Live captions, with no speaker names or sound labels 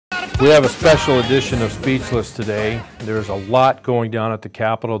We have a special edition of Speechless today. There's a lot going down at the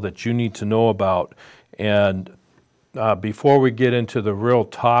Capitol that you need to know about. And before we get into the real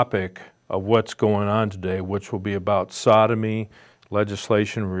topic of what's going on today, which will be about sodomy,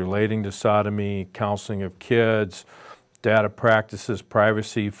 legislation relating to sodomy, counseling of kids, data practices,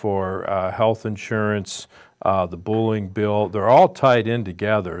 privacy for health insurance, the bullying bill, they're all tied in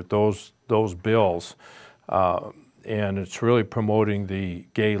together, those bills. And it's really promoting the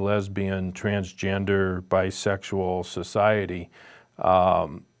gay, lesbian, transgender, bisexual society.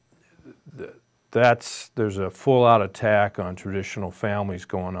 There's a full-out attack on traditional families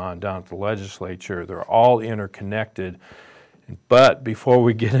going on down at the legislature. They're all interconnected. But before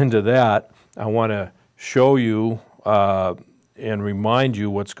we get into that, I want to show you and remind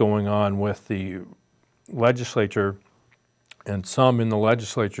you what's going on with the legislature and some in the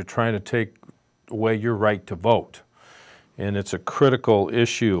legislature trying to take away your right to vote. And it's a critical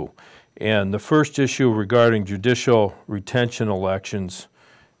issue. And the first issue regarding judicial retention elections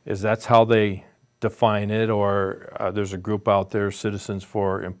is that's how they define it, or there's a group out there, Citizens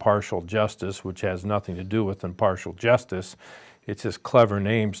for Impartial Justice, which has nothing to do with impartial justice. It's just clever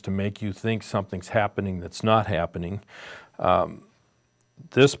names to make you think something's happening that's not happening.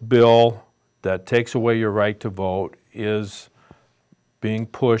 This bill that takes away your right to vote is being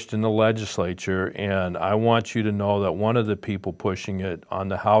pushed in the legislature, and I want you to know that one of the people pushing it on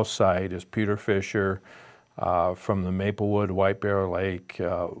the House side is Peter Fisher from the Maplewood, White Bear Lake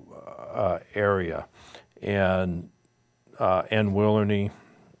area, and Willarney.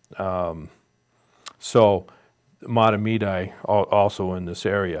 So Matamidi also in this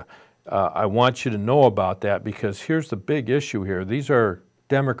area. I want you to know about that because here's the big issue here. These are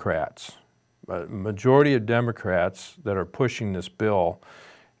Democrats. A majority of Democrats that are pushing this bill,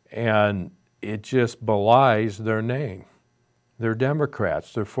 and it just belies their name. They're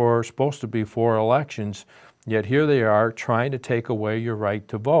Democrats. They're supposed to be for elections, yet here they are trying to take away your right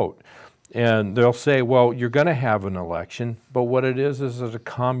to vote. And they'll say, well, you're going to have an election, but what it is a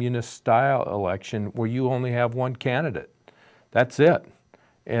communist-style election where you only have one candidate. That's it.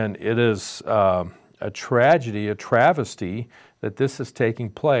 And it is a tragedy, a travesty that this is taking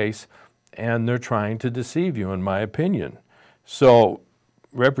place, and they're trying to deceive you, in my opinion. So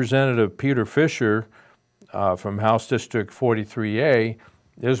Representative Peter Fisher from House District 43A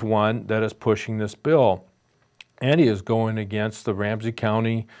is one that is pushing this bill, and he is going against the Ramsey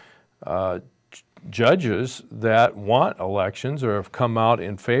County judges that want elections or have come out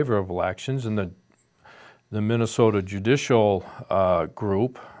in favor of elections, and the Minnesota Judicial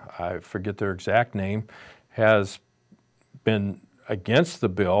Group, I forget their exact name, has been against the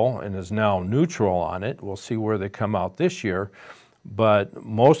bill and is now neutral on it. We'll see where they come out this year, but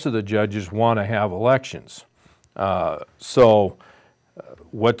most of the judges want to have elections. So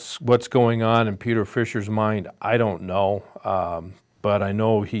what's going on in Peter Fisher's mind, I don't know, but I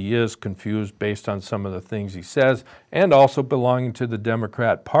know he is confused based on some of the things he says, and also belonging to the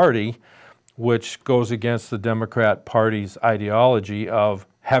Democrat Party, which goes against the Democrat Party's ideology of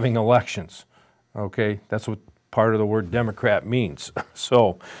having elections. Okay, that's what part of the word Democrat means.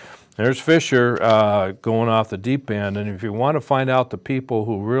 So there's Fisher going off the deep end, and if you want to find out the people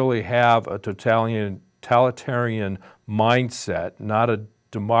who really have a totalitarian mindset, not a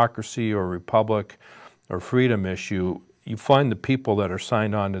democracy or republic or freedom issue, you find the people that are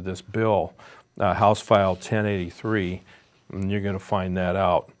signed on to this bill, House File 1083, and you're going to find that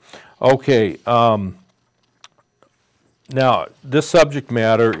out. Okay, now this subject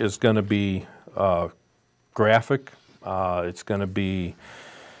matter is going to be graphic. It's going to be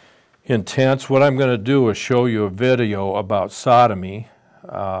intense. What I'm going to do is show you a video about sodomy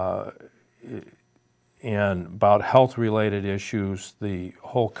and about health-related issues, the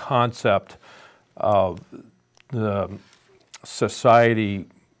whole concept of the society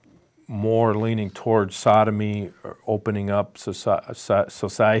more leaning towards sodomy, or opening up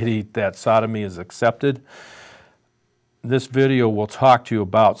society that sodomy is accepted. This video will talk to you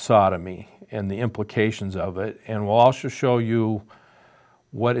about sodomy and the implications of it, and we'll also show you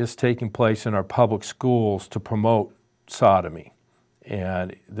what is taking place in our public schools to promote sodomy.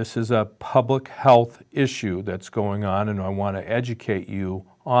 And this is a public health issue that's going on, and I want to educate you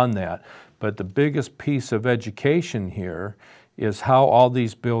on that. But the biggest piece of education here is how all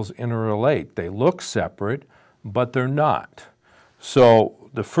these bills interrelate. They look separate, but they're not. So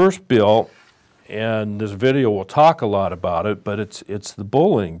the first bill, and this video will talk a lot about it, but it's the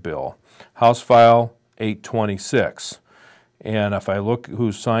bullying bill, House File 826. And if I look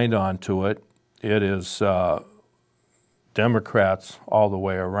who's signed on to it, it is Democrats all the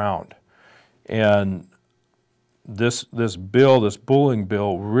way around. And this bullying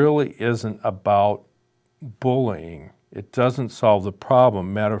bill really isn't about bullying. It doesn't solve the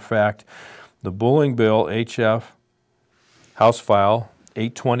problem. Matter of fact, the bullying bill, HF, House File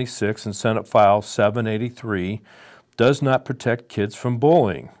 826 and Senate File 783, does not protect kids from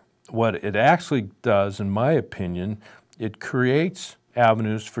bullying. What it actually does, in my opinion, it creates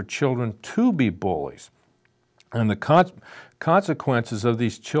avenues for children to be bullies. And the consequences of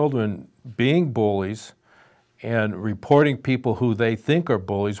these children being bullies and reporting people who they think are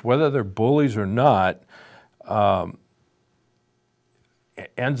bullies, whether they're bullies or not,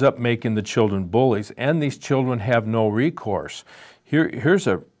 ends up making the children bullies, and these children have no recourse. Here's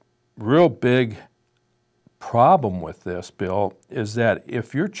a real big problem with this bill, is that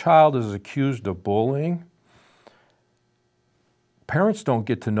if your child is accused of bullying, parents don't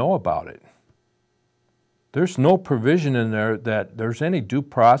get to know about it. There's no provision in there that there's any due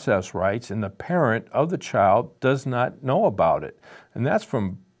process rights, and the parent of the child does not know about it. And that's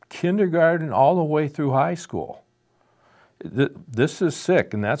from kindergarten all the way through high school. This is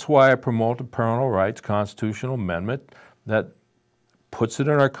sick, and that's why I promote the parental rights constitutional amendment that puts it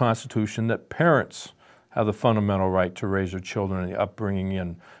in our Constitution that parents have the fundamental right to raise their children in the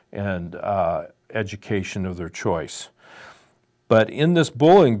upbringing and education of their choice. But in this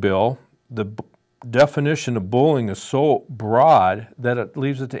bullying bill, the definition of bullying is so broad that it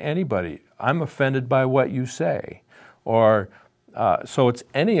leaves it to anybody. I'm offended by what you say, or so it's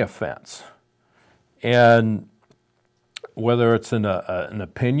any offense. And whether it's an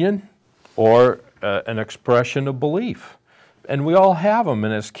opinion or an expression of belief. And we all have them,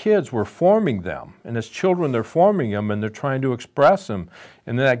 and as kids we're forming them, and as children they're forming them, and they're trying to express them,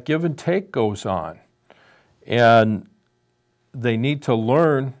 and that give and take goes on. And they need to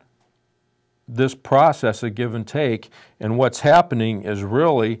learn this process of give and take, and what's happening is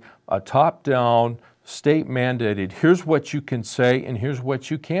really a top-down, state-mandated, here's what you can say and here's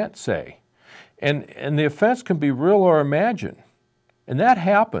what you can't say. And the offense can be real or imagined, and that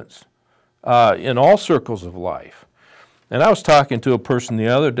happens in all circles of life. And I was talking to a person the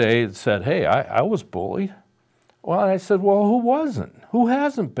other day that said, hey, I was bullied. Well, I said, well, who wasn't? Who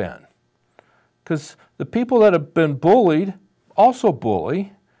hasn't been? Because the people that have been bullied also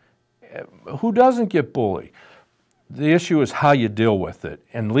bully. Who doesn't get bullied? The issue is how you deal with it,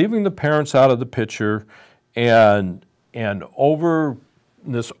 and leaving the parents out of the picture and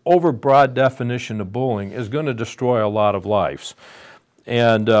this overbroad definition of bullying is going to destroy a lot of lives.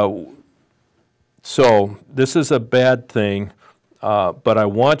 And so this is a bad thing, but I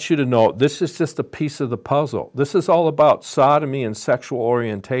want you to know this is just a piece of the puzzle. This is all about sodomy and sexual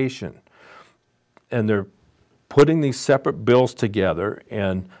orientation. And they're putting these separate bills together,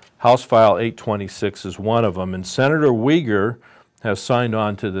 and House File 826 is one of them. And Senator Uyghur has signed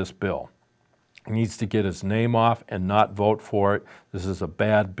on to this bill. He needs to get his name off and not vote for it. This is a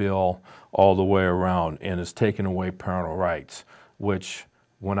bad bill all the way around, and it's taken away parental rights, which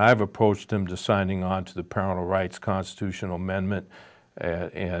when I've approached him to signing on to the parental rights constitutional amendment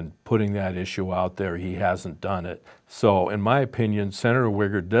and putting that issue out there, he hasn't done it. So in my opinion, Senator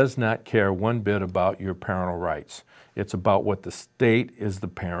Uyghur does not care one bit about your parental rights. It's about what the state is the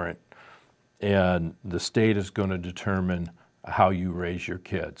parent, and the state is going to determine how you raise your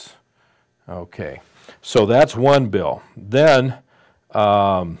kids. Okay, so that's one bill. Then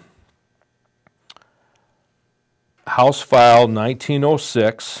House File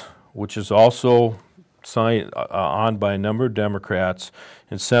 1906, which is also signed on by a number of Democrats,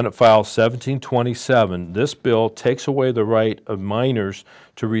 and Senate File 1727. This bill takes away the right of minors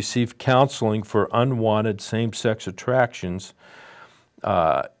to receive counseling for unwanted same-sex attractions,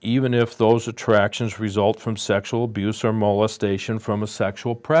 even if those attractions result from sexual abuse or molestation from a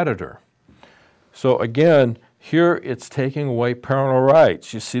sexual predator. So again, here it's taking away parental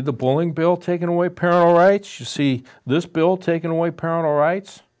rights. You see the bullying bill taking away parental rights? You see this bill taking away parental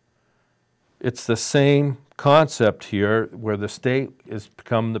rights? It's the same concept here where the state has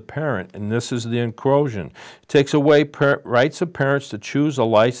become the parent, and this is the encroaching. It takes away rights of parents to choose a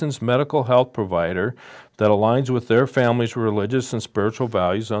licensed medical health provider that aligns with their family's religious and spiritual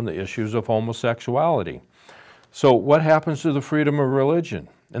values on the issues of homosexuality. So what happens to the freedom of religion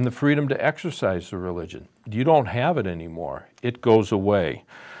and the freedom to exercise the religion? You don't have it anymore. It goes away.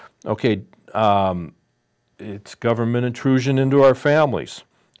 Okay, it's government intrusion into our families.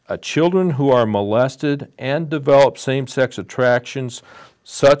 Children who are molested and develop same-sex attractions,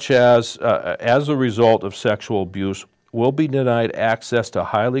 such as a result of sexual abuse, will be denied access to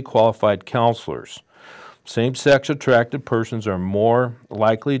highly qualified counselors. Same-sex attracted persons are more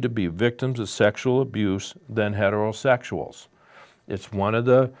likely to be victims of sexual abuse than heterosexuals. It's one of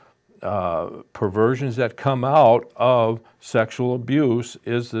the perversions that come out of sexual abuse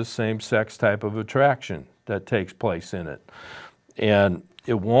is this same-sex type of attraction that takes place in it. And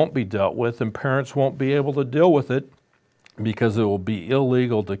it won't be dealt with, and parents won't be able to deal with it because it will be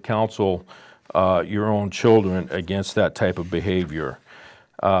illegal to counsel your own children against that type of behavior.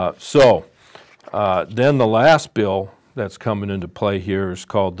 Then the last bill that's coming into play here is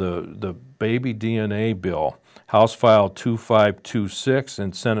called the Baby DNA Bill, House File 2526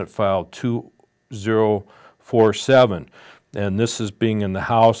 and Senate File 2047. And this is being in the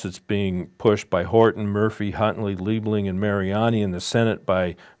House, it's being pushed by Horton, Murphy, Huntley, Liebling, and Mariani, in the Senate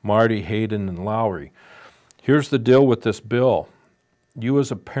by Marty, Hayden, and Lowry. Here's the deal with this bill. You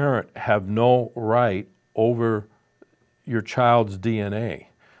as a parent have no right over your child's DNA.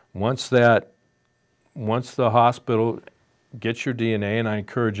 Once the hospital gets your DNA, and I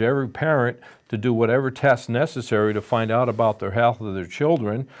encourage every parent to do whatever tests necessary to find out about the health of their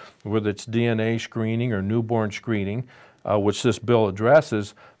children, whether it's DNA screening or newborn screening, which this bill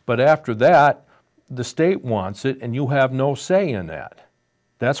addresses. But after that, the state wants it, and you have no say in that.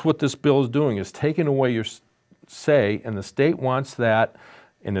 That's what this bill is doing, is taking away your say, and the state wants that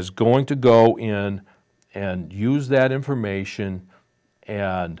and is going to go in and use that information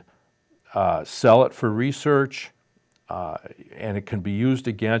and sell it for research, and it can be used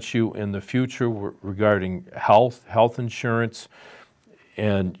against you in the future regarding health insurance,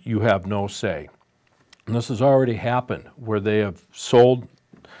 and you have no say. And this has already happened where they have sold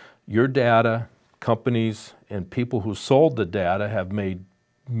your data. Companies and people who sold the data have made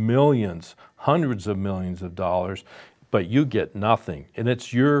millions, hundreds of millions of dollars, but you get nothing. And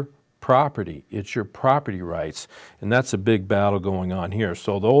it's your property. It's your property rights. And that's a big battle going on here.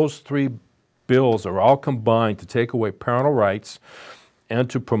 So those three bills are all combined to take away parental rights and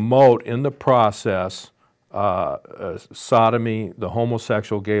to promote in the process sodomy, the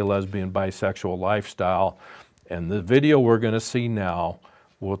homosexual, gay, lesbian, bisexual lifestyle. And the video we're going to see now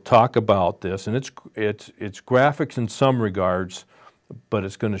will talk about this. And it's graphics in some regards, but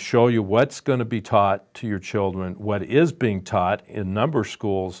it's going to show you what's going to be taught to your children, what is being taught in a number of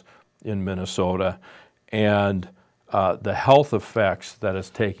schools in Minnesota, and the health effects that is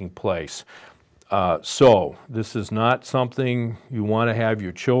taking place. So this is not something you want to have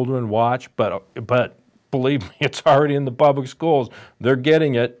your children watch, but believe me, it's already in the public schools. They're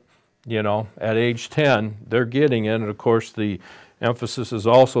getting it, you know, at age 10, they're getting it. And of course, the emphasis is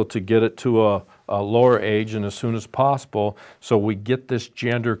also to get it to a lower age and as soon as possible, so we get this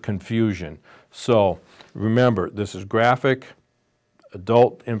gender confusion. So remember, this is graphic,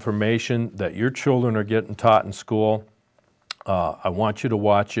 adult information that your children are getting taught in school. I want you to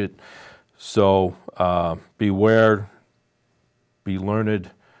watch it. So beware, be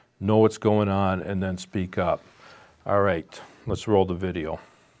learned, know what's going on, and then speak up. All right, let's roll the video.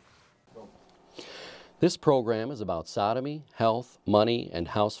 This program is about sodomy, health, money, and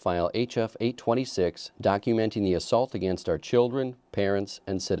House File HF-826, documenting the assault against our children, parents,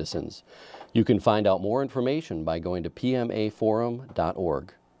 and citizens. You can find out more information by going to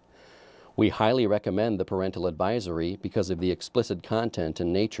pmaforum.org. We highly recommend the parental advisory because of the explicit content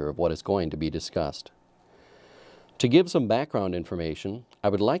and nature of what is going to be discussed. To give some background information, I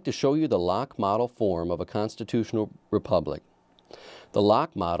would like to show you the Locke model form of a constitutional republic. The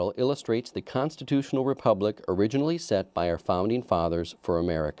Locke model illustrates the constitutional republic originally set by our founding fathers for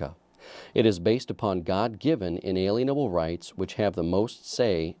America. It is based upon God-given inalienable rights which have the most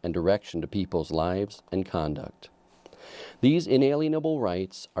say and direction to people's lives and conduct. These inalienable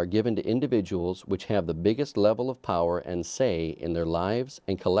rights are given to individuals which have the biggest level of power and say in their lives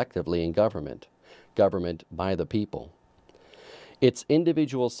and collectively in government by the people. It's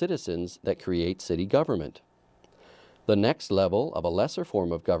individual citizens that create city government. The next level of a lesser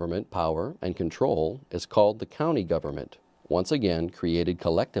form of government power and control is called the county government, once again created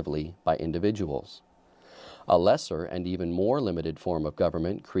collectively by individuals. A lesser and even more limited form of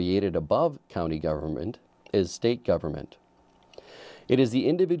government created above county government is state government. It is the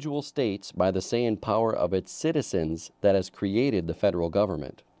individual states by the say and power of its citizens that has created the federal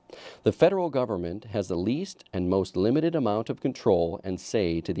government. The federal government has the least and most limited amount of control and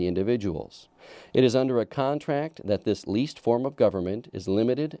say to the individuals. It is under a contract that this least form of government is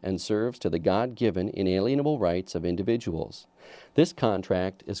limited and serves to the God-given inalienable rights of individuals. This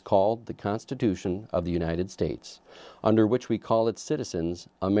contract is called the Constitution of the United States, under which we call its citizens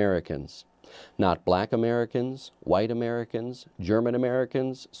Americans. Not Black Americans, White Americans, German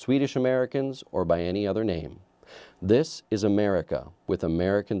Americans, Swedish Americans, or by any other name. This is America with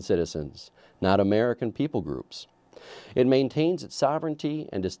American citizens, not American people groups. It maintains its sovereignty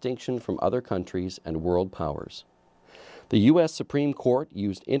and distinction from other countries and world powers. The U.S. Supreme Court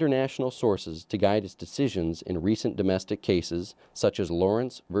used international sources to guide its decisions in recent domestic cases such as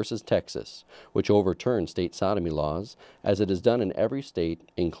Lawrence versus Texas, which overturned state sodomy laws, as it has done in every state,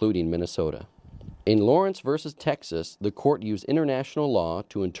 including Minnesota. In Lawrence versus Texas, the court used international law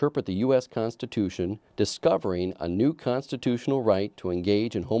to interpret the U.S. Constitution, discovering a new constitutional right to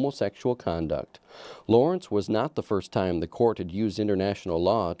engage in homosexual conduct. Lawrence was not the first time the court had used international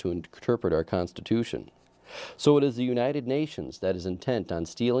law to interpret our Constitution. So it is the United Nations that is intent on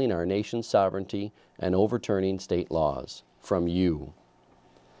stealing our nation's sovereignty and overturning state laws from you.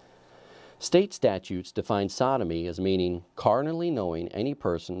 State statutes define sodomy as meaning carnally knowing any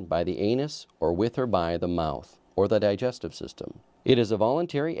person by the anus or with or by the mouth or the digestive system. It is a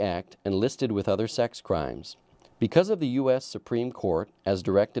voluntary act and listed with other sex crimes. Because of the U.S. Supreme Court, as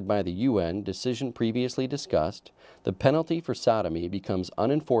directed by the UN decision previously discussed, the penalty for sodomy becomes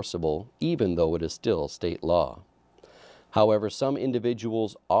unenforceable even though it is still state law. However, some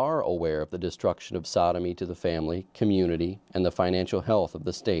individuals are aware of the destruction of sodomy to the family, community, and the financial health of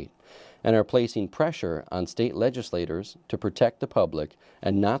the state, and are placing pressure on state legislators to protect the public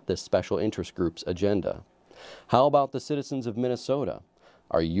and not this special interest group's agenda. How about the citizens of Minnesota?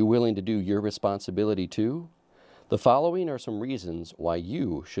 Are you willing to do your responsibility too? The following are some reasons why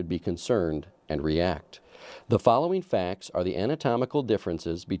you should be concerned and react. The following facts are the anatomical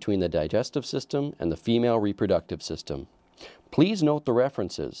differences between the digestive system and the female reproductive system. Please note the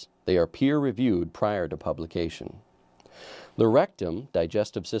references. They are peer-reviewed prior to publication. The rectum,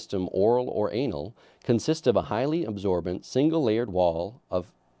 digestive system oral or anal, consists of a highly absorbent single-layered wall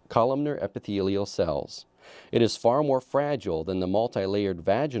of columnar epithelial cells. It is far more fragile than the multi-layered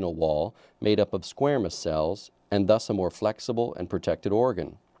vaginal wall made up of squamous cells and thus a more flexible and protected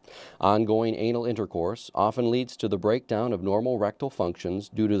organ. Ongoing anal intercourse often leads to the breakdown of normal rectal functions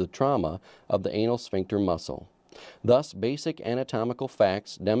due to the trauma of the anal sphincter muscle. Thus, basic anatomical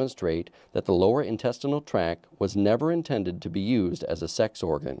facts demonstrate that the lower intestinal tract was never intended to be used as a sex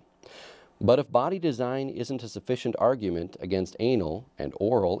organ. But if body design isn't a sufficient argument against anal and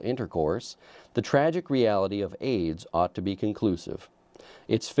oral intercourse, the tragic reality of AIDS ought to be conclusive.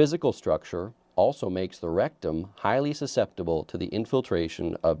 Its physical structure also makes the rectum highly susceptible to the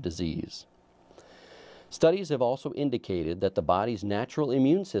infiltration of disease. Studies have also indicated that the body's natural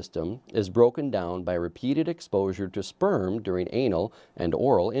immune system is broken down by repeated exposure to sperm during anal and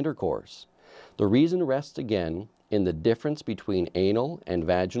oral intercourse. The reason rests again in the difference between anal and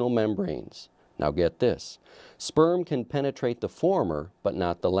vaginal membranes. Now get this, sperm can penetrate the former but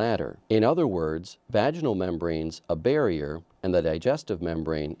not the latter. In other words, vaginal membrane's a barrier and the digestive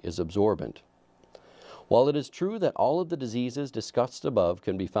membrane is absorbent. While it is true that all of the diseases discussed above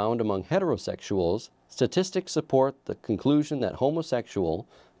can be found among heterosexuals, statistics support the conclusion that homosexual,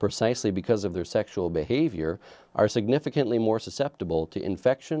 precisely because of their sexual behavior, are significantly more susceptible to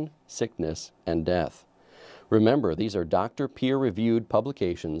infection, sickness, and death. Remember, these are doctor peer-reviewed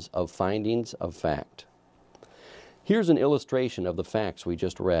publications of findings of fact. Here's an illustration of the facts we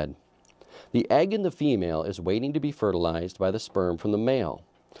just read. The egg in the female is waiting to be fertilized by the sperm from the male.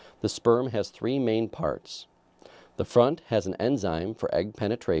 The sperm has three main parts. The front has an enzyme for egg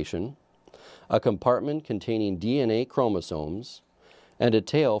penetration, a compartment containing DNA chromosomes, and a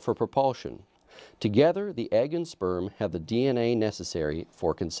tail for propulsion. Together, the egg and sperm have the DNA necessary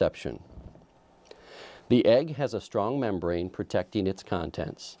for conception. The egg has a strong membrane protecting its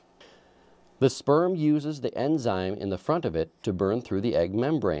contents. The sperm uses the enzyme in the front of it to burn through the egg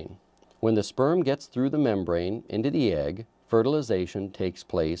membrane. When the sperm gets through the membrane into the egg, fertilization takes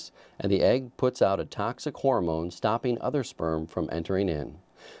place and the egg puts out a toxic hormone stopping other sperm from entering in.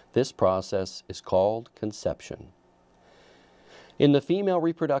 This process is called conception. In the female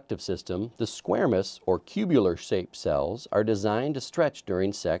reproductive system, the squamous or cubular-shaped cells are designed to stretch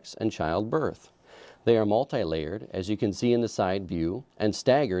during sex and childbirth. They are multi-layered, as you can see in the side view, and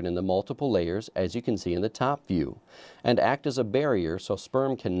staggered in the multiple layers, as you can see in the top view, and act as a barrier so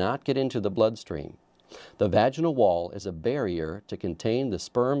sperm cannot get into the bloodstream. The vaginal wall is a barrier to contain the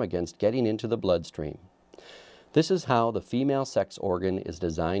sperm against getting into the bloodstream. This is how the female sex organ is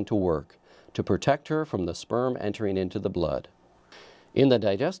designed to work, to protect her from the sperm entering into the blood. In the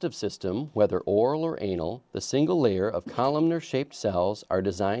digestive system, whether oral or anal, the single layer of columnar-shaped cells are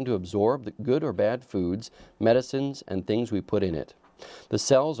designed to absorb the good or bad foods, medicines, and things we put in it. The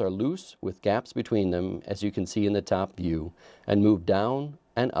cells are loose with gaps between them, as you can see in the top view, and move down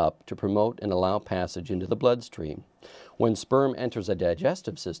and up to promote and allow passage into the bloodstream. When sperm enters a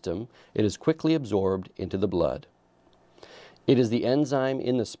digestive system, it is quickly absorbed into the blood. It is the enzyme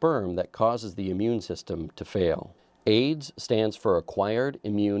in the sperm that causes the immune system to fail. AIDS stands for Acquired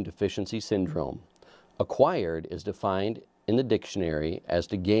Immune Deficiency Syndrome. Acquired is defined in the dictionary as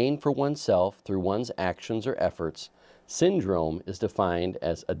to gain for oneself through one's actions or efforts. Syndrome is defined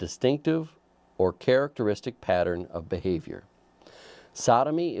as a distinctive or characteristic pattern of behavior.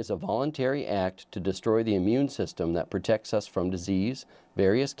 Sodomy is a voluntary act to destroy the immune system that protects us from disease,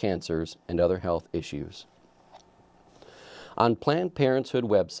 various cancers, and other health issues. On Planned Parenthood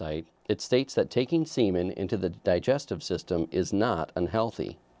website, it states that taking semen into the digestive system is not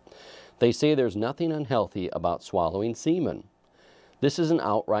unhealthy. They say there's nothing unhealthy about swallowing semen. This is an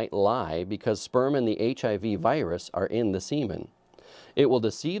outright lie because sperm and the HIV virus are in the semen. It will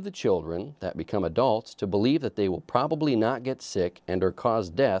deceive the children that become adults to believe that they will probably not get sick and or cause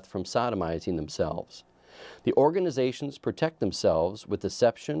death from sodomizing themselves. The organizations protect themselves with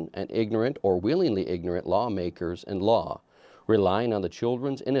deception and ignorant or willingly ignorant lawmakers and law, relying on the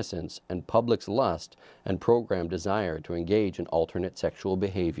children's innocence and public's lust and programmed desire to engage in alternate sexual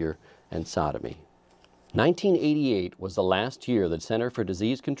behavior and sodomy. 1988 was the last year the Center for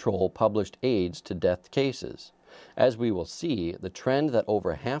Disease Control published AIDS to death cases. As we will see, the trend that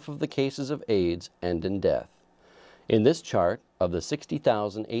over half of the cases of AIDS end in death. In this chart, of the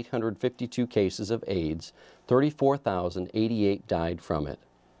 60,852 cases of AIDS, 34,088 died from it.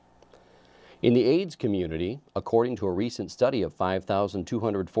 In the AIDS community, according to a recent study of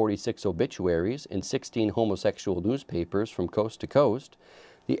 5,246 obituaries in 16 homosexual newspapers from coast to coast,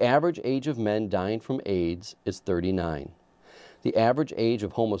 the average age of men dying from AIDS is 39. The average age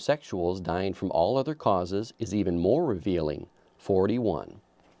of homosexuals dying from all other causes is even more revealing, 41.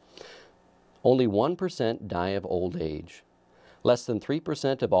 Only 1% die of old age. Less than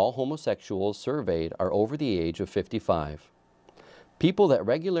 3% of all homosexuals surveyed are over the age of 55. People that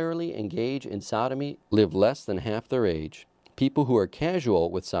regularly engage in sodomy live less than half their age. People who are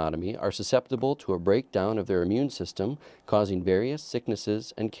casual with sodomy are susceptible to a breakdown of their immune system, causing various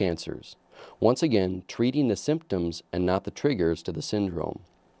sicknesses and cancers. Once again, treating the symptoms and not the triggers to the syndrome.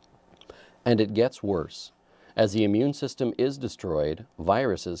 And it gets worse. As the immune system is destroyed,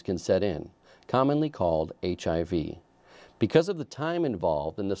 viruses can set in, commonly called HIV. Because of the time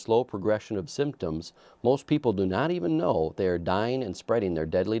involved and the slow progression of symptoms, most people do not even know they are dying and spreading their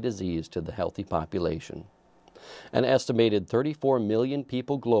deadly disease to the healthy population. An estimated 34 million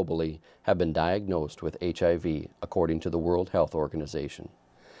people globally have been diagnosed with HIV, according to the World Health Organization.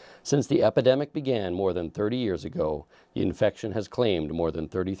 Since the epidemic began more than 30 years ago, the infection has claimed more than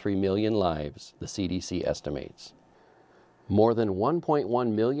 33 million lives, the CDC estimates. More than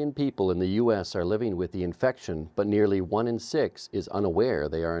 1.1 million people in the U.S. are living with the infection, but nearly 1 in 6 is unaware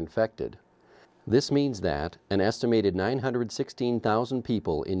they are infected. This means that an estimated 916,000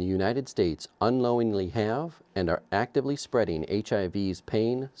 people in the United States unknowingly have and are actively spreading HIV's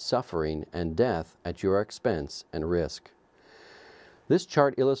pain, suffering, and death at your expense and risk. This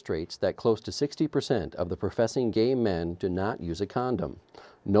chart illustrates that close to 60% of the professing gay men do not use a condom.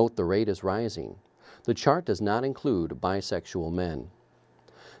 Note the rate is rising. The chart does not include bisexual men.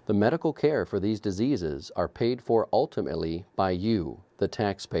 The medical care for these diseases are paid for ultimately by you, the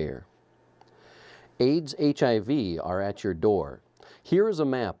taxpayer. AIDS, HIV are at your door. Here is a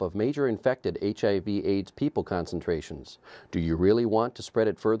map of major infected HIV/AIDS people concentrations. Do you really want to spread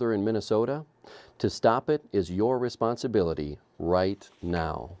it further in Minnesota? To stop it is your responsibility right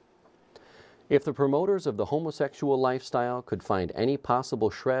now. If the promoters of the homosexual lifestyle could find any possible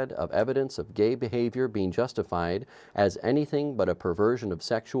shred of evidence of gay behavior being justified as anything but a perversion of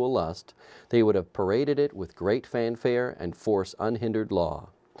sexual lust, they would have paraded it with great fanfare and force unhindered law.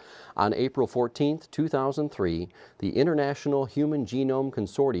 On April 14, 2003, the International Human Genome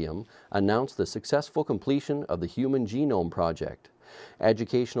Consortium announced the successful completion of the Human Genome Project.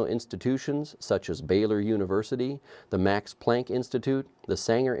 Educational institutions such as Baylor University, the Max Planck Institute, the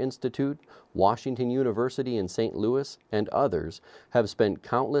Sanger Institute, Washington University in St. Louis, and others have spent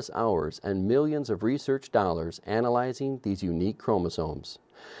countless hours and millions of research dollars analyzing these unique chromosomes.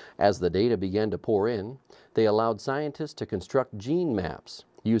 As the data began to pour in, they allowed scientists to construct gene maps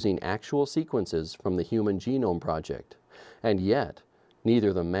using actual sequences from the Human Genome Project. And yet,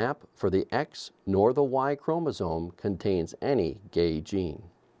 neither the map for the X nor the Y chromosome contains any gay gene.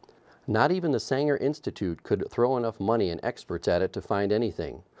 Not even the Sanger Institute could throw enough money and experts at it to find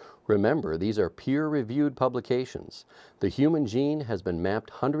anything. Remember, these are peer-reviewed publications. The human gene has been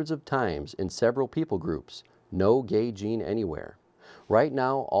mapped hundreds of times in several people groups. No gay gene anywhere. Right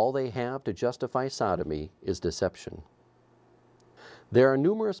now, all they have to justify sodomy is deception. There are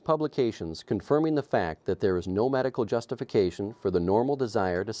numerous publications confirming the fact that there is no medical justification for the normal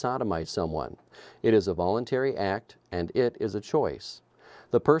desire to sodomize someone. It is a voluntary act, and it is a choice.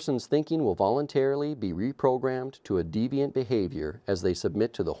 The person's thinking will voluntarily be reprogrammed to a deviant behavior as they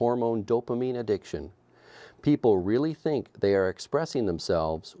submit to the hormone dopamine addiction, People really think they are expressing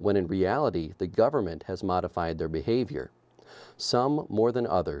themselves when in reality the government has modified their behavior. Some more than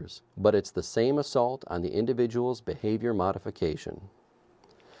others, but it's the same assault on the individual's behavior modification.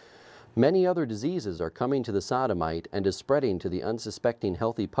 Many other diseases are coming to the sodomite and is spreading to the unsuspecting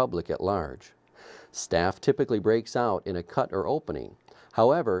healthy public at large. Staph typically breaks out in a cut or opening.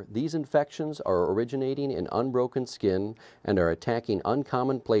 However, these infections are originating in unbroken skin and are attacking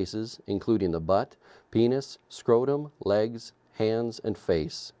uncommon places, including the butt, penis, scrotum, legs, hands, and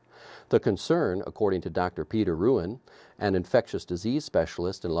face. The concern, according to Dr. Peter Ruin, an infectious disease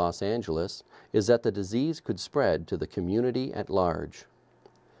specialist in Los Angeles, is that the disease could spread to the community at large.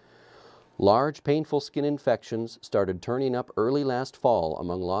 Large, painful skin infections started turning up early last fall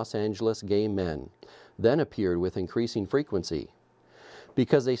among Los Angeles gay men, then appeared with increasing frequency.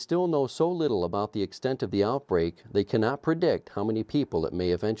 Because they still know so little about the extent of the outbreak, they cannot predict how many people it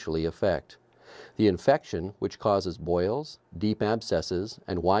may eventually affect. The infection, which causes boils, deep abscesses,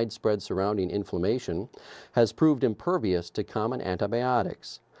 and widespread surrounding inflammation, has proved impervious to common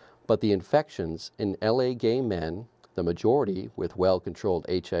antibiotics. But the infections in LA gay men, the majority with well-controlled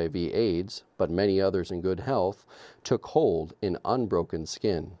HIV/AIDS, but many others in good health, took hold in unbroken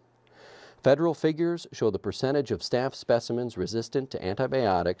skin. Federal figures show the percentage of staph specimens resistant to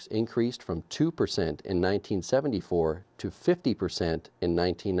antibiotics increased from 2% in 1974 to 50% in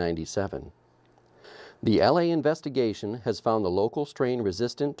 1997. The LA investigation has found the local strain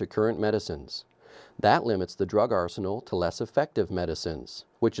resistant to current medicines. That limits the drug arsenal to less effective medicines,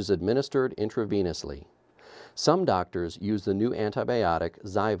 which is administered intravenously. Some doctors use the new antibiotic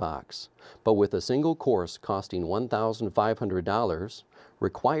Zyvox, but with a single course costing $1,500,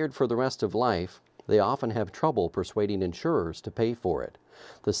 required for the rest of life, they often have trouble persuading insurers to pay for it.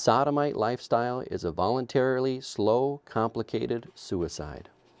 The sodomite lifestyle is a voluntarily slow, complicated suicide.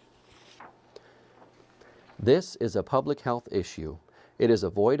 This is a public health issue. It is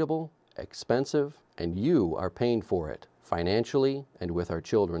avoidable, expensive, and you are paying for it, financially and with our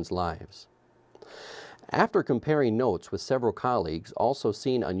children's lives. After comparing notes with several colleagues also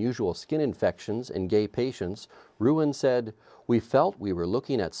seeing unusual skin infections in gay patients, Ruin said, "We felt we were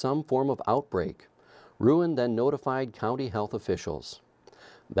looking at some form of outbreak." Ruin then notified county health officials.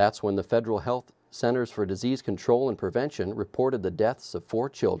 That's when the Federal Health Centers for Disease Control and Prevention reported the deaths of 4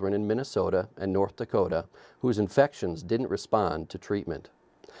 children in Minnesota and North Dakota whose infections didn't respond to treatment.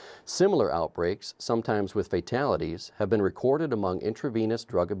 Similar outbreaks, sometimes with fatalities, have been recorded among intravenous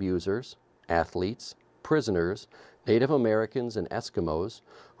drug abusers, athletes, prisoners, Native Americans, and Eskimos,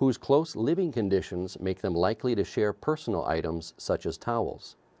 whose close living conditions make them likely to share personal items such as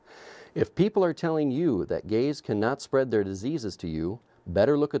towels. If people are telling you that gays cannot spread their diseases to you,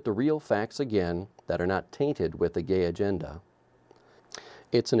 better look at the real facts again that are not tainted with the gay agenda.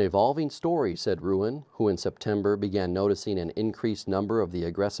 It's an evolving story, said Ruin, who in September began noticing an increased number of the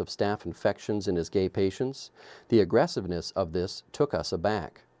aggressive staph infections in his gay patients. The aggressiveness of this took us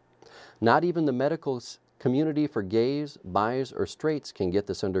aback. Not even the medical community for gays, bis, or straights can get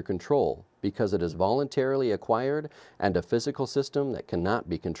this under control because it is voluntarily acquired and a physical system that cannot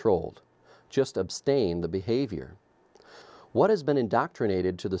be controlled. Just abstain the behavior. What has been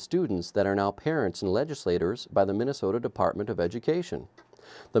indoctrinated to the students that are now parents and legislators by the Minnesota Department of Education?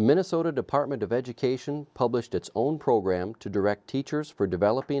 The Minnesota Department of Education published its own program to direct teachers for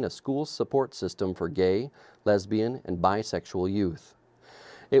developing a school support system for gay, lesbian, and bisexual youth.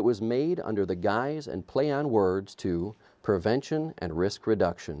 It was made under the guise and play on words to prevention and risk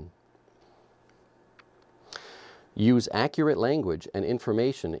reduction. Use accurate language and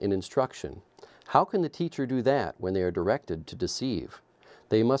information in instruction. How can the teacher do that when they are directed to deceive?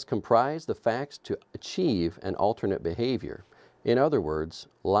 They must comprise the facts to achieve an alternate behavior. In other words,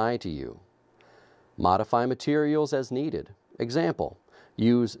 lie to you. Modify materials as needed. Example,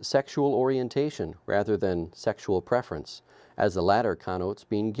 use sexual orientation rather than sexual preference, as the latter connotes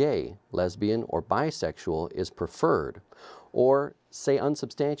being gay, lesbian, or bisexual is preferred. Or say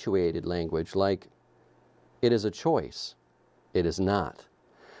unsubstantiated language like, it is a choice, it is not.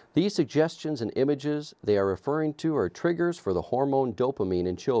 These suggestions and images they are referring to are triggers for the hormone dopamine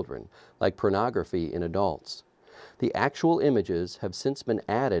in children, like pornography in adults. The actual images have since been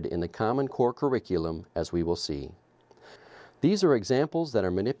added in the Common Core curriculum, as we will see. These are examples that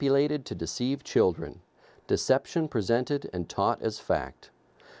are manipulated to deceive children. Deception presented and taught as fact.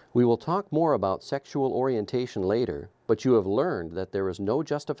 We will talk more about sexual orientation later, but you have learned that there is no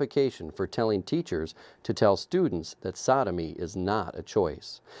justification for telling teachers to tell students that sodomy is not a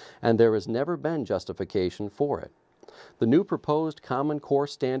choice, and there has never been justification for it. The new proposed Common Core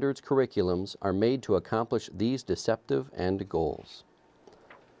Standards curriculums are made to accomplish these deceptive end goals.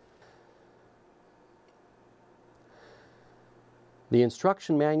 The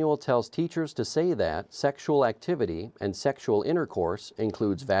instruction manual tells teachers to say that sexual activity and sexual intercourse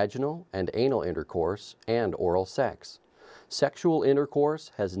includes vaginal and anal intercourse and oral sex. Sexual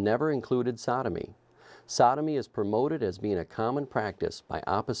intercourse has never included sodomy. Sodomy is promoted as being a common practice by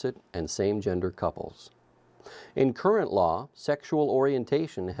opposite and same-gender couples. In current law, sexual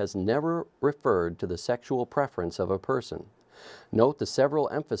orientation has never referred to the sexual preference of a person. Note the several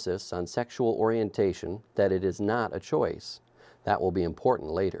emphasis on sexual orientation that it is not a choice. That will be important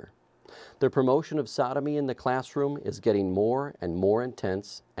later. The promotion of sodomy in the classroom is getting more and more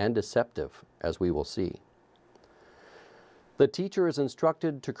intense and deceptive, as we will see. The teacher is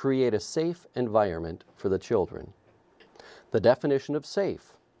instructed to create a safe environment for the children. The definition of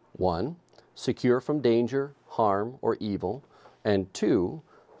safe: 1. Secure from danger, harm, or evil, and 2.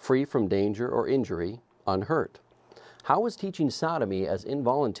 Free from danger or injury, unhurt. How is teaching sodomy as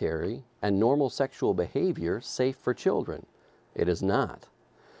involuntary and normal sexual behavior safe for children? It is not.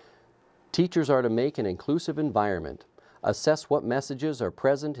 Teachers are to make an inclusive environment, assess what messages are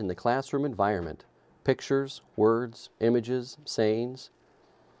present in the classroom environment, pictures, words, images, sayings.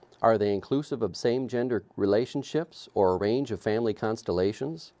 Are they inclusive of same-gender relationships or a range of family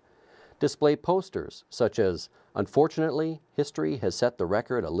constellations? Display posters such as, "Unfortunately, history has set the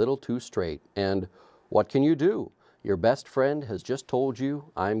record a little too straight," and "What can you do? Your best friend has just told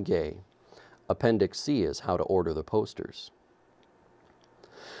you I'm gay." Appendix C is how to order the posters.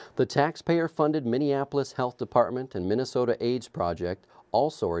 The taxpayer-funded Minneapolis Health Department and Minnesota AIDS Project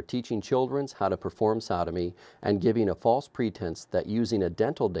also are teaching children how to perform sodomy and giving a false pretense that using a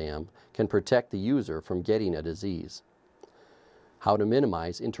dental dam can protect the user from getting a disease. How to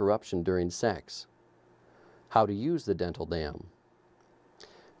minimize interruption during sex. How to use the dental dam.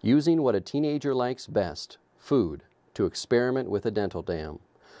 Using what a teenager likes best, food, to experiment with a dental dam.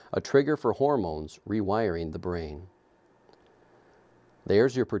 A trigger for hormones rewiring the brain.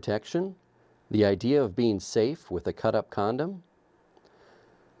 There's your protection. The idea of being safe with a cut-up condom.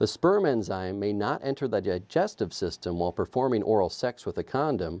 The sperm enzyme may not enter the digestive system while performing oral sex with a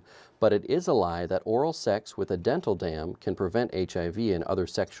condom, but it is a lie that oral sex with a dental dam can prevent HIV and other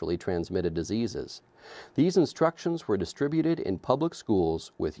sexually transmitted diseases. These instructions were distributed in public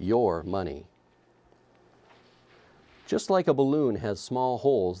schools with your money. Just like a balloon has small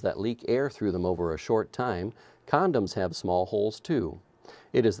holes that leak air through them over a short time, condoms have small holes too.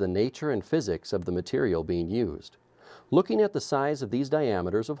 It is the nature and physics of the material being used. Looking at the size of these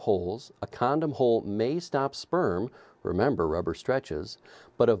diameters of holes, a condom hole may stop sperm, remember rubber stretches,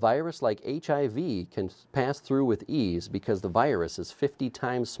 but a virus like HIV can pass through with ease because the virus is 50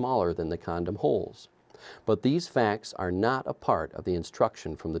 times smaller than the condom holes. But these facts are not a part of the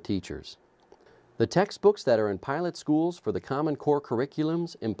instruction from the teachers. The textbooks that are in pilot schools for the Common Core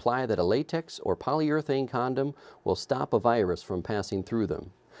curriculums imply that a latex or polyurethane condom will stop a virus from passing through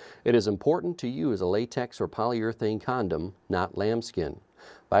them. It is important to use a latex or polyurethane condom, not lambskin.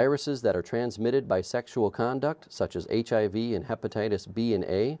 Viruses that are transmitted by sexual conduct, such as HIV and hepatitis B and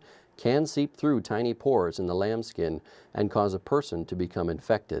A, can seep through tiny pores in the lambskin and cause a person to become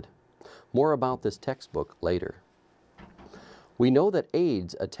infected. More about this textbook later. We know that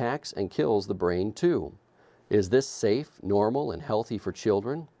AIDS attacks and kills the brain too. Is this safe, normal, and healthy for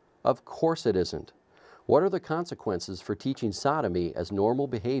children? Of course it isn't. What are the consequences for teaching sodomy as normal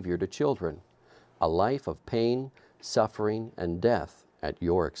behavior to children? A life of pain, suffering, and death at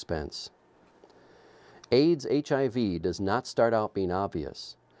your expense. AIDS HIV does not start out being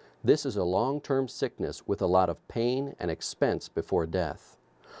obvious. This is a long-term sickness with a lot of pain and expense before death.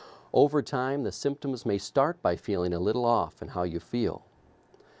 Over time, the symptoms may start by feeling a little off in how you feel.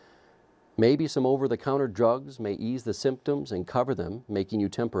 Maybe some over-the-counter drugs may ease the symptoms and cover them, making you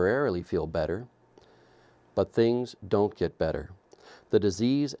temporarily feel better. But things don't get better. The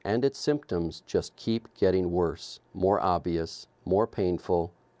disease and its symptoms just keep getting worse, more obvious, more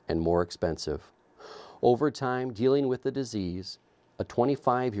painful, and more expensive. Over time, dealing with the disease, a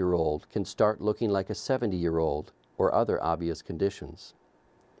 25-year-old can start looking like a 70-year-old or other obvious conditions.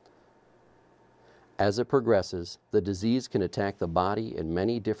 As it progresses, the disease can attack the body in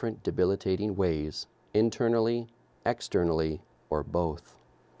many different debilitating ways, internally, externally, or both.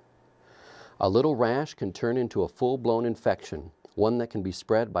 A little rash can turn into a full-blown infection, one that can be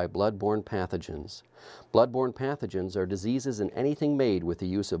spread by blood-borne pathogens. Blood-borne pathogens are diseases in anything made with the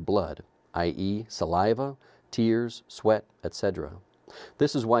use of blood, i.e., saliva, tears, sweat, etc.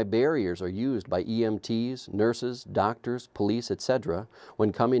 This is why barriers are used by EMTs, nurses, doctors, police, etc.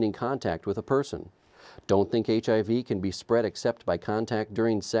 when coming in contact with a person. Don't think HIV can be spread except by contact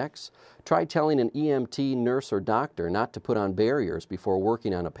during sex? Try telling an EMT, nurse, or doctor not to put on barriers before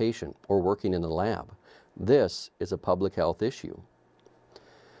working on a patient or working in the lab. This is a public health issue.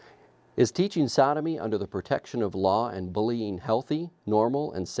 Is teaching sodomy under the protection of law and bullying healthy,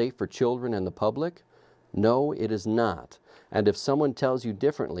 normal, and safe for children and the public? No, it is not. And if someone tells you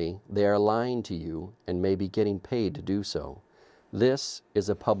differently, they are lying to you and may be getting paid to do so. This is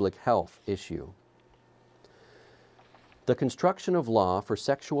a public health issue. The construction of law for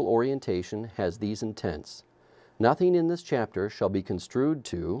sexual orientation has these intents. Nothing in this chapter shall be construed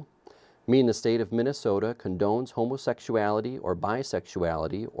to mean the state of Minnesota condones homosexuality or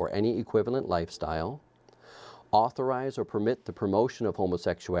bisexuality or any equivalent lifestyle, authorize or permit the promotion of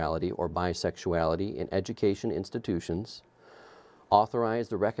homosexuality or bisexuality in education institutions, authorize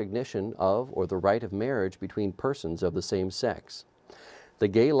the recognition of or the right of marriage between persons of the same sex. The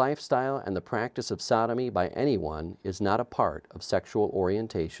gay lifestyle and the practice of sodomy by anyone is not a part of sexual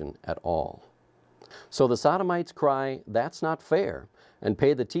orientation at all. So the sodomites cry, "That's not fair," and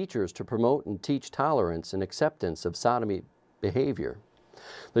pay the teachers to promote and teach tolerance and acceptance of sodomy behavior.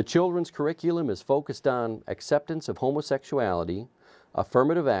 The children's curriculum is focused on acceptance of homosexuality,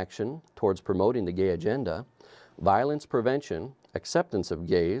 affirmative action towards promoting the gay agenda, violence prevention, acceptance of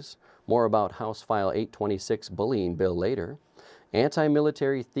gays, more about House File 826 bullying bill later.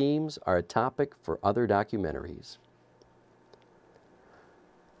 Anti-military themes are a topic for other documentaries.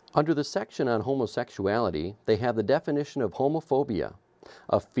 Under the section on homosexuality, they have the definition of homophobia,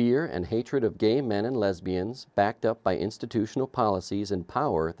 a fear and hatred of gay men and lesbians backed up by institutional policies and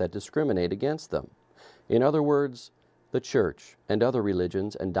power that discriminate against them. In other words, the church and other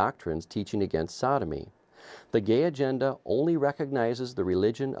religions and doctrines teaching against sodomy. The gay agenda only recognizes the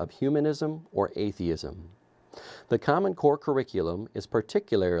religion of humanism or atheism. The Common Core curriculum is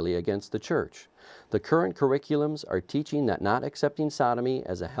particularly against the church. The current curriculums are teaching that not accepting sodomy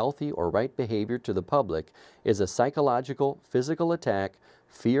as a healthy or right behavior to the public is a psychological, physical attack,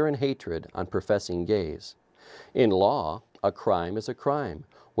 fear and hatred on professing gays. In law, a crime is a crime,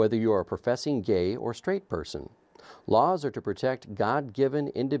 whether you are a professing gay or straight person. Laws are to protect God-given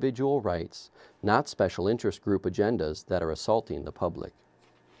individual rights, not special interest group agendas that are assaulting the public.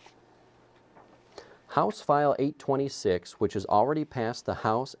 House File 826, which has already passed the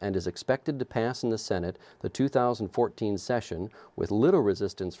House and is expected to pass in the Senate the 2014 session with little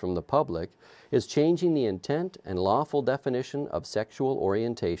resistance from the public, is changing the intent and lawful definition of sexual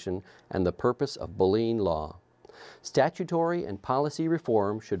orientation and the purpose of bullying law. Statutory and policy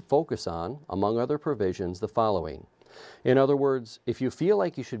reform should focus on, among other provisions, the following. In other words, if you feel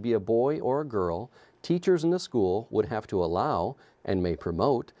like you should be a boy or a girl, teachers in the school would have to allow, and may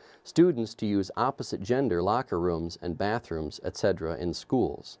promote, students to use opposite gender locker rooms and bathrooms, etc. in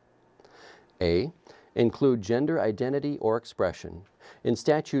schools. A. Include gender identity or expression. In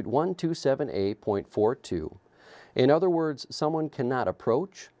Statute 127A.42. In other words, someone cannot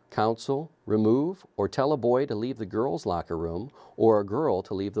approach, counsel, remove, or tell a boy to leave the girls' locker room or a girl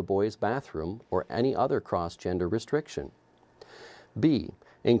to leave the boys' bathroom or any other cross-gender restriction. B.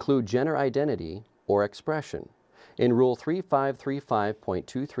 Include gender identity or expression. In Rule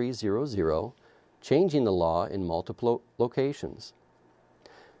 3535.2300, changing the law in multiple locations.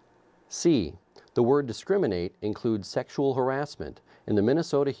 C. The word discriminate includes sexual harassment. In the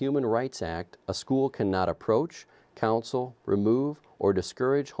Minnesota Human Rights Act, a school cannot approach, counsel, remove, or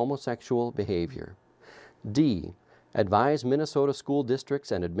discourage homosexual behavior. D. Advise Minnesota school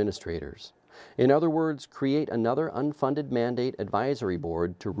districts and administrators. In other words, create another unfunded mandate advisory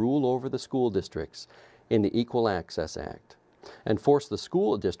board to rule over the school districts in the Equal Access Act, and force the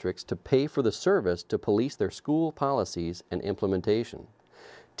school districts to pay for the service to police their school policies and implementation.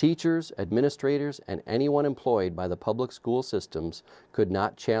 Teachers, administrators, and anyone employed by the public school systems could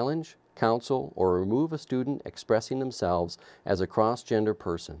not challenge, counsel, or remove a student expressing themselves as a cross-gender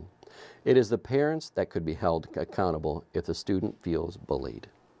person. It is the parents that could be held accountable if the student feels bullied.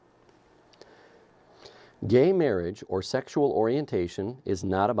 Gay marriage or sexual orientation is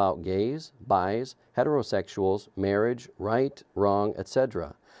not about gays, bis, heterosexuals, marriage, right, wrong,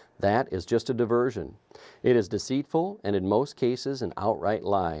 etc. That is just a diversion. It is deceitful and in most cases an outright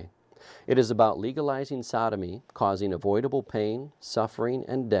lie. It is about legalizing sodomy, causing avoidable pain, suffering,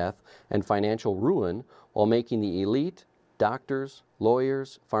 and death, and financial ruin while making the elite, doctors,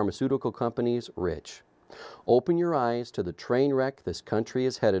 lawyers, pharmaceutical companies rich. Open your eyes to the train wreck this country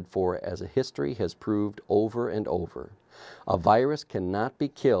is headed for, as history has proved over and over. A virus cannot be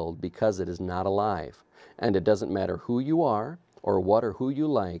killed because it is not alive, and it doesn't matter who you are, or what or who you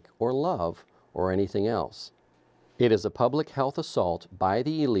like, or love, or anything else. It is a public health assault by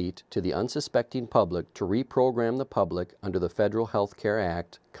the elite to the unsuspecting public to reprogram the public under the Federal Health Care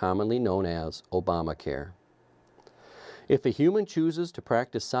Act, commonly known as Obamacare. If a human chooses to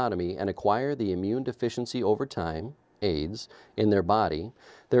practice sodomy and acquire the immune deficiency over time, AIDS, in their body,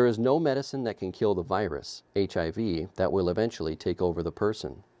 there is no medicine that can kill the virus, HIV, that will eventually take over the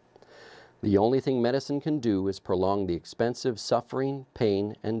person. The only thing medicine can do is prolong the expensive suffering,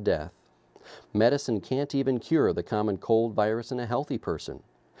 pain, and death. Medicine can't even cure the common cold virus in a healthy person.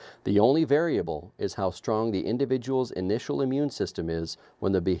 The only variable is how strong the individual's initial immune system is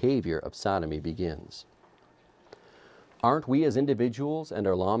when the behavior of sodomy begins. Aren't we as individuals and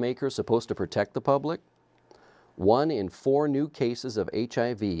our lawmakers supposed to protect the public? 1 in 4 new cases of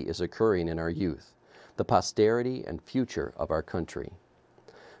HIV is occurring in our youth, the posterity and future of our country.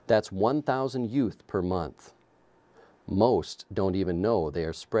 That's 1,000 youth per month. Most don't even know they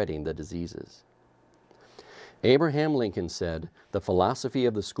are spreading the diseases. Abraham Lincoln said, "The philosophy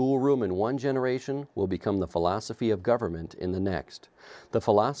of the schoolroom in one generation will become the philosophy of government in the next." The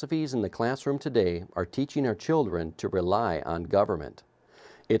philosophies in the classroom today are teaching our children to rely on government.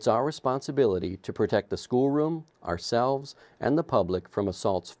 It's our responsibility to protect the schoolroom, ourselves, and the public from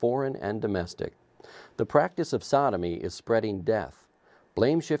assaults foreign and domestic. The practice of sodomy is spreading death.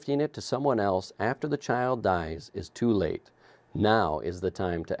 Blame shifting it to someone else after the child dies is too late. Now is the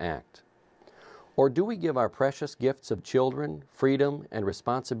time to act. Or do we give our precious gifts of children, freedom, and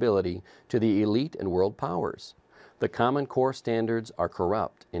responsibility to the elite and world powers? The Common Core standards are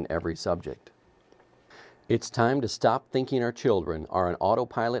corrupt in every subject. It's time to stop thinking our children are an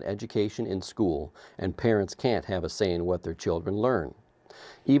autopilot education in school and parents can't have a say in what their children learn.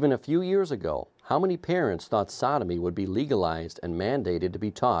 Even a few years ago, how many parents thought sodomy would be legalized and mandated to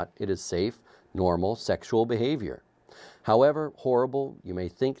be taught it is safe, normal sexual behavior? However horrible you may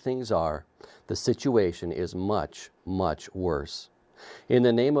think things are, the situation is much, much worse. In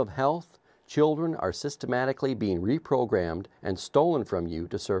the name of health, children are systematically being reprogrammed and stolen from you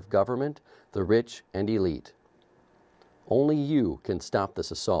to serve government, the rich, and elite. Only you can stop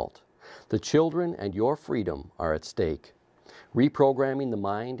this assault. The children and your freedom are at stake. Reprogramming the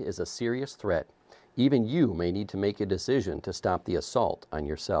mind is a serious threat. Even you may need to make a decision to stop the assault on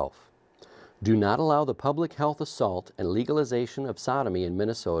yourself. Do not allow the public health assault and legalization of sodomy in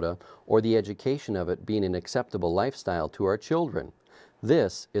Minnesota or the education of it being an acceptable lifestyle to our children.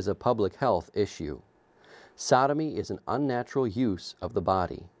 This is a public health issue. Sodomy is an unnatural use of the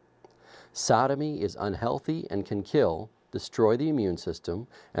body. Sodomy is unhealthy and can kill, destroy the immune system,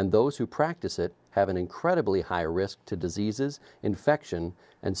 and those who practice it have an incredibly high risk to diseases, infection,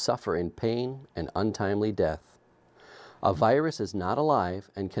 and suffer in pain and untimely death. A virus is not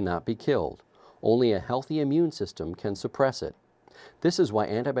alive and cannot be killed. Only a healthy immune system can suppress it. This is why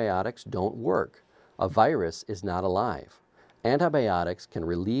antibiotics don't work. A virus is not alive. Antibiotics can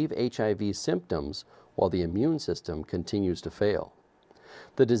relieve HIV symptoms while the immune system continues to fail.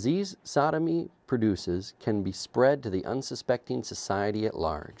 The disease sodomy produces can be spread to the unsuspecting society at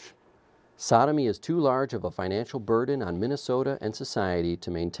large. Sodomy is too large of a financial burden on Minnesota and society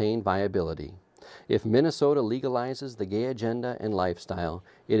to maintain viability. If Minnesota legalizes the gay agenda and lifestyle,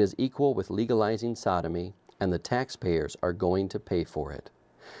 it is equal with legalizing sodomy, and the taxpayers are going to pay for it.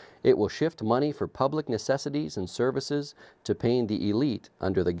 It will shift money for public necessities and services to paying the elite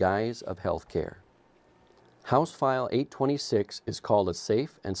under the guise of health care. House File 826 is called a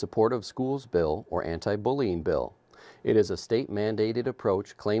Safe and Supportive Schools Bill or Anti-Bullying Bill. It is a state-mandated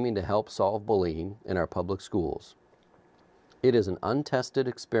approach claiming to help solve bullying in our public schools. It is an untested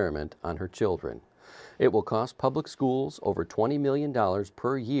experiment on her children. It will cost public schools over $20 million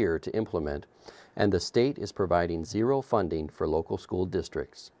per year to implement, and the state is providing zero funding for local school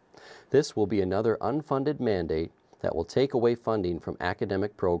districts. This will be another unfunded mandate that will take away funding from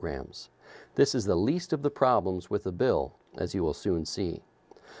academic programs. This is the least of the problems with the bill, as you will soon see.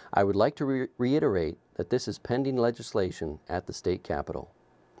 I would like to reiterate that this is pending legislation at the state capitol.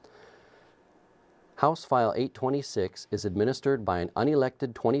 House File 826 is administered by an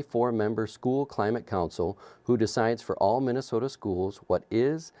unelected 24-member School Climate Council who decides for all Minnesota schools what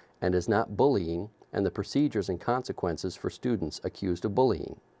is and is not bullying and the procedures and consequences for students accused of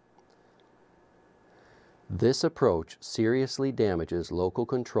bullying. This approach seriously damages local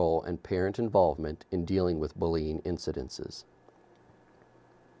control and parent involvement in dealing with bullying incidences.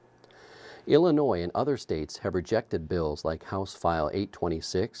 Illinois and other states have rejected bills like House File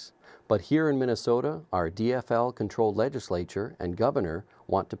 826, but here in Minnesota, our DFL-controlled legislature and governor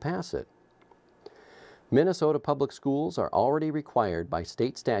want to pass it. Minnesota public schools are already required by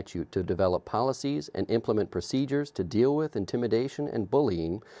state statute to develop policies and implement procedures to deal with intimidation and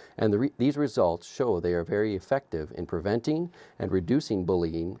bullying, and these results show they are very effective in preventing and reducing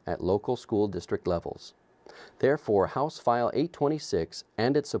bullying at local school district levels. Therefore, House File 826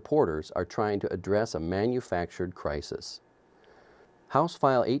 and its supporters are trying to address a manufactured crisis. House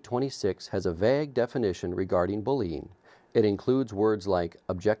File 826 has a vague definition regarding bullying. It includes words like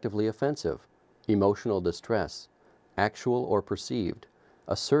objectively offensive, emotional distress, actual or perceived,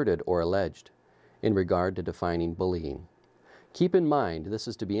 asserted or alleged, in regard to defining bullying. Keep in mind, this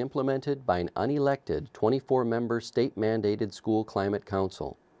is to be implemented by an unelected 24-member state-mandated school climate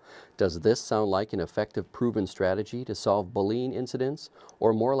council. Does this sound like an effective proven strategy to solve bullying incidents,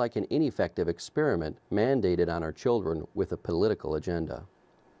 or more like an ineffective experiment mandated on our children with a political agenda?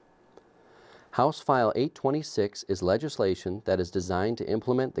 House File 826 is legislation that is designed to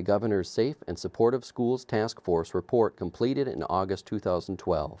implement the Governor's Safe and Supportive Schools Task Force report completed in August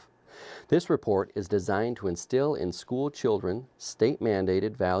 2012. This report is designed to instill in school children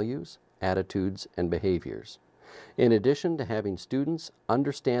state-mandated values, attitudes, and behaviors, in addition to having students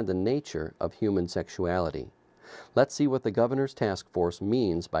understand the nature of human sexuality. Let's see what the Governor's Task Force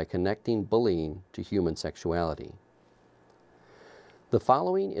means by connecting bullying to human sexuality. The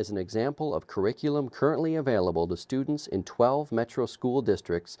following is an example of curriculum currently available to students in 12 metro school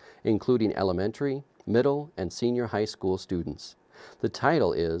districts, including elementary, middle, and senior high school students. The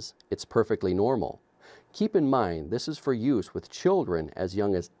title is, "It's Perfectly Normal." Keep in mind, this is for use with children as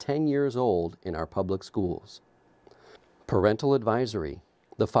young as 10 years old in our public schools. Parental advisory.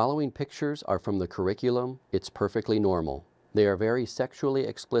 The following pictures are from the curriculum, "It's Perfectly Normal." They are very sexually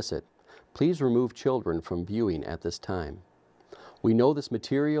explicit. Please remove children from viewing at this time. We know this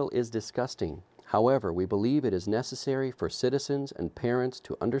material is disgusting. However, we believe it is necessary for citizens and parents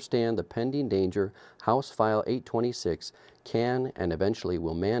to understand the pending danger House File 826 can and eventually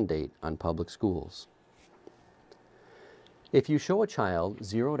will mandate on public schools. If you show a child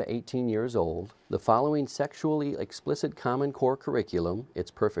 0 to 18 years old the following sexually explicit Common Core curriculum,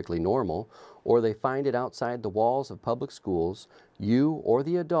 "It's Perfectly Normal," or they find it outside the walls of public schools, you or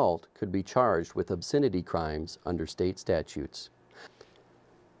the adult could be charged with obscenity crimes under state statutes.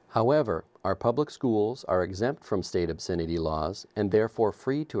 However, our public schools are exempt from state obscenity laws and therefore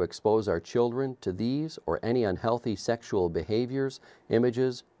free to expose our children to these or any unhealthy sexual behaviors,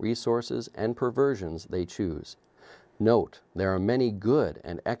 images, resources, and perversions they choose. Note, there are many good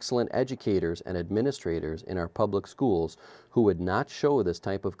and excellent educators and administrators in our public schools who would not show this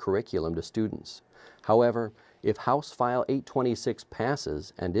type of curriculum to students. However, if House File 826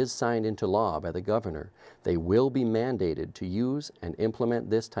 passes and is signed into law by the Governor, they will be mandated to use and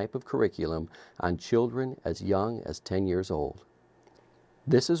implement this type of curriculum on children as young as 10 years old.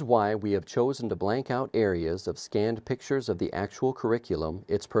 This is why we have chosen to blank out areas of scanned pictures of the actual curriculum,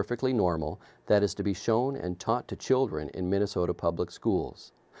 "It's Perfectly Normal," that is to be shown and taught to children in Minnesota public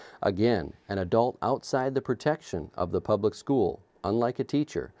schools. Again, an adult outside the protection of the public school, unlike a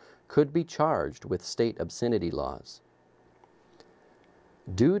teacher, could be charged with state obscenity laws.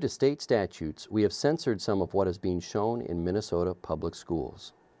 Due to state statutes, we have censored some of what is being shown in Minnesota public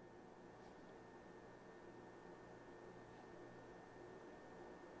schools.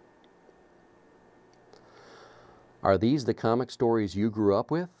 Are these the comic stories you grew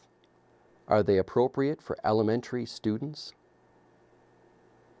up with? Are they appropriate for elementary students?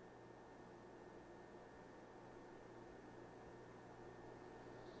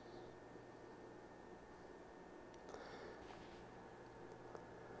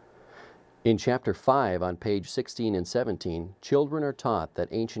 In Chapter 5 on page 16 and 17, children are taught that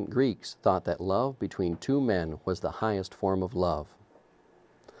ancient Greeks thought that love between two men was the highest form of love.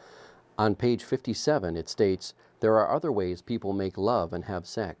 On page 57, it states, "There are other ways people make love and have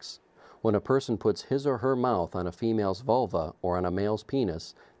sex. When a person puts his or her mouth on a female's vulva or on a male's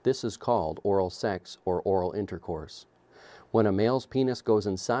penis, this is called oral sex or oral intercourse. When a male's penis goes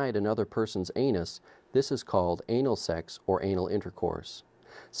inside another person's anus, this is called anal sex or anal intercourse.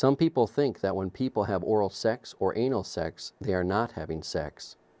 Some people think that when people have oral sex or anal sex, they are not having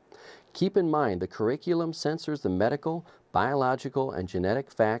sex." Keep in mind the curriculum censors the medical, biological, and genetic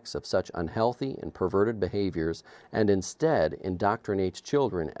facts of such unhealthy and perverted behaviors and instead indoctrinates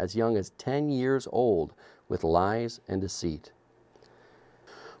children as young as 10 years old with lies and deceit.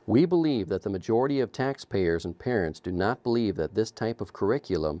 We believe that the majority of taxpayers and parents do not believe that this type of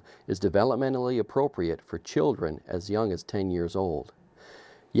curriculum is developmentally appropriate for children as young as 10 years old.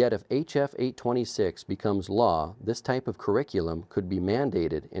 Yet if HF-826 becomes law, this type of curriculum could be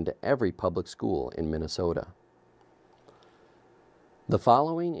mandated into every public school in Minnesota. The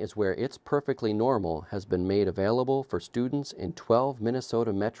following is where It's Perfectly Normal has been made available for students in 12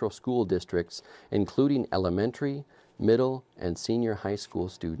 Minnesota metro school districts, including elementary, middle, and senior high school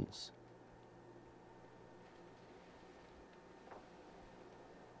students.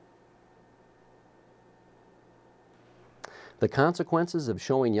 The consequences of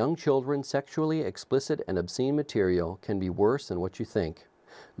showing young children sexually explicit and obscene material can be worse than what you think.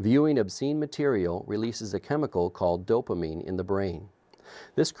 Viewing obscene material releases a chemical called dopamine in the brain.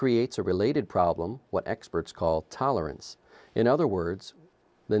 This creates a related problem, what experts call tolerance. In other words,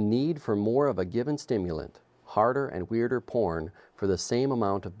 the need for more of a given stimulant, harder and weirder porn for the same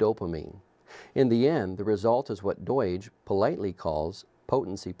amount of dopamine. In the end, the result is what Deutsch politely calls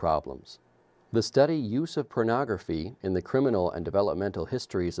potency problems. The study Use of Pornography in the Criminal and Developmental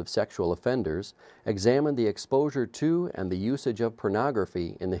Histories of Sexual Offenders examined the exposure to and the usage of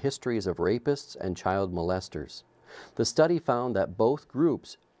pornography in the histories of rapists and child molesters. The study found that both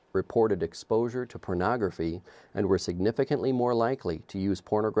groups reported exposure to pornography and were significantly more likely to use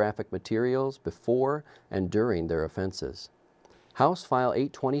pornographic materials before and during their offenses. House File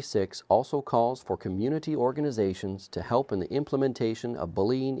 826 also calls for community organizations to help in the implementation of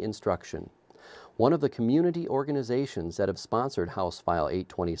bullying instruction. One of the community organizations that have sponsored House File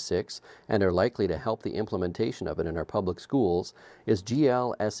 826 and are likely to help the implementation of it in our public schools is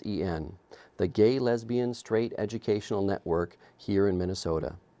GLSEN, the Gay, Lesbian, Straight Educational Network here in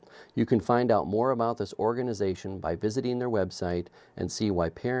Minnesota. You can find out more about this organization by visiting their website and see why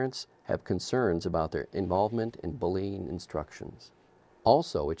parents have concerns about their involvement in bullying instructions.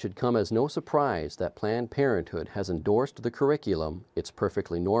 Also, it should come as no surprise that Planned Parenthood has endorsed the curriculum, It's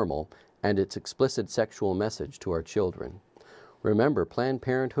Perfectly Normal, and its explicit sexual message to our children. Remember, Planned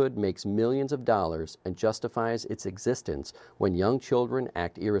Parenthood makes millions of dollars and justifies its existence when young children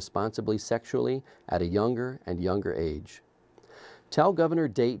act irresponsibly sexually at a younger and younger age. Tell Governor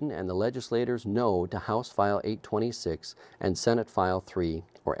Dayton and the legislators no to House File 826 and Senate File 3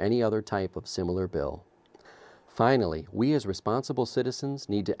 or any other type of similar bill. Finally, we as responsible citizens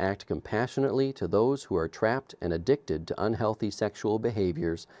need to act compassionately to those who are trapped and addicted to unhealthy sexual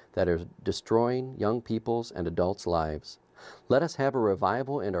behaviors that are destroying young people's and adults' lives. Let us have a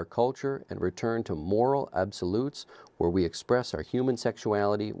revival in our culture and return to moral absolutes where we express our human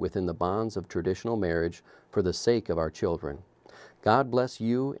sexuality within the bonds of traditional marriage for the sake of our children. God bless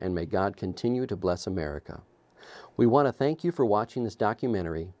you, and may God continue to bless America. We want to thank you for watching this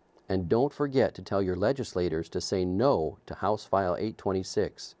documentary, and don't forget to tell your legislators to say no to House File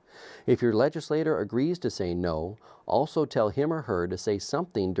 826. If your legislator agrees to say no, also tell him or her to say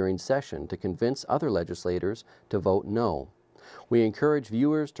something during session to convince other legislators to vote no. We encourage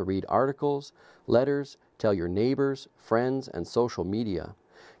viewers to read articles, letters, tell your neighbors, friends, and social media.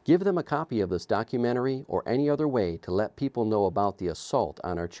 Give them a copy of this documentary or any other way to let people know about the assault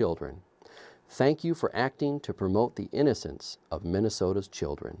on our children. Thank you for acting to promote the innocence of Minnesota's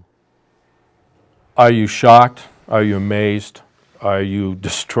children. Are you shocked? Are you amazed? Are you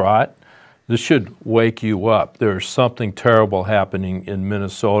distraught? This should wake you up. There's something terrible happening in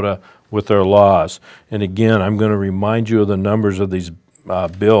Minnesota with their laws. And again, I'm going to remind you of the numbers of these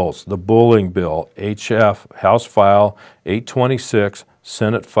bills. The bullying bill, House File 826,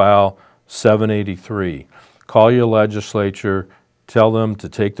 Senate File 783. Call your legislature, tell them to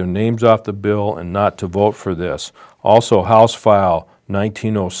take their names off the bill and not to vote for this. Also, House File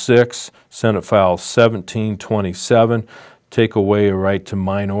 1906, Senate File 1727, take away a right to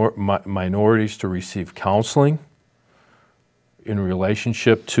minorities to receive counseling in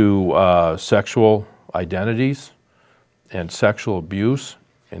relationship to sexual identities and sexual abuse.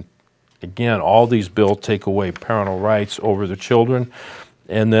 And again, all these bills take away parental rights over the children.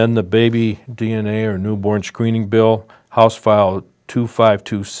 And then the baby DNA or newborn screening bill, House File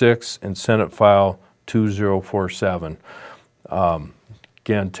 2526 and Senate File 2047.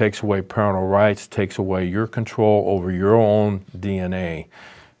 Again, takes away parental rights, takes away your control over your own DNA.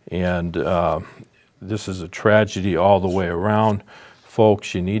 And this is a tragedy all the way around.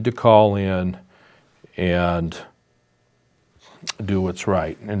 Folks, you need to call in and do what's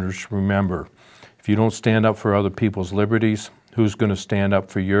right. And just remember, if you don't stand up for other people's liberties, who's going to stand up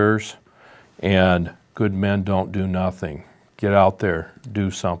for yours? And good men don't do nothing. Get out there,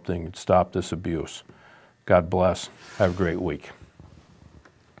 do something, and stop this abuse. God bless. Have a great week.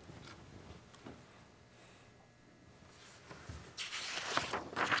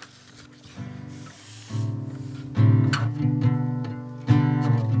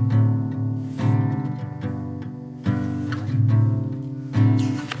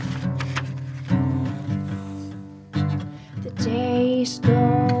 Days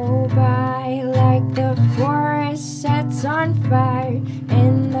go by like the forest sets on fire,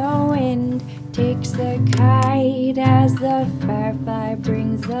 and the wind takes the kite as the firefly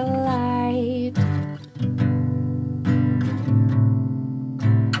brings the light.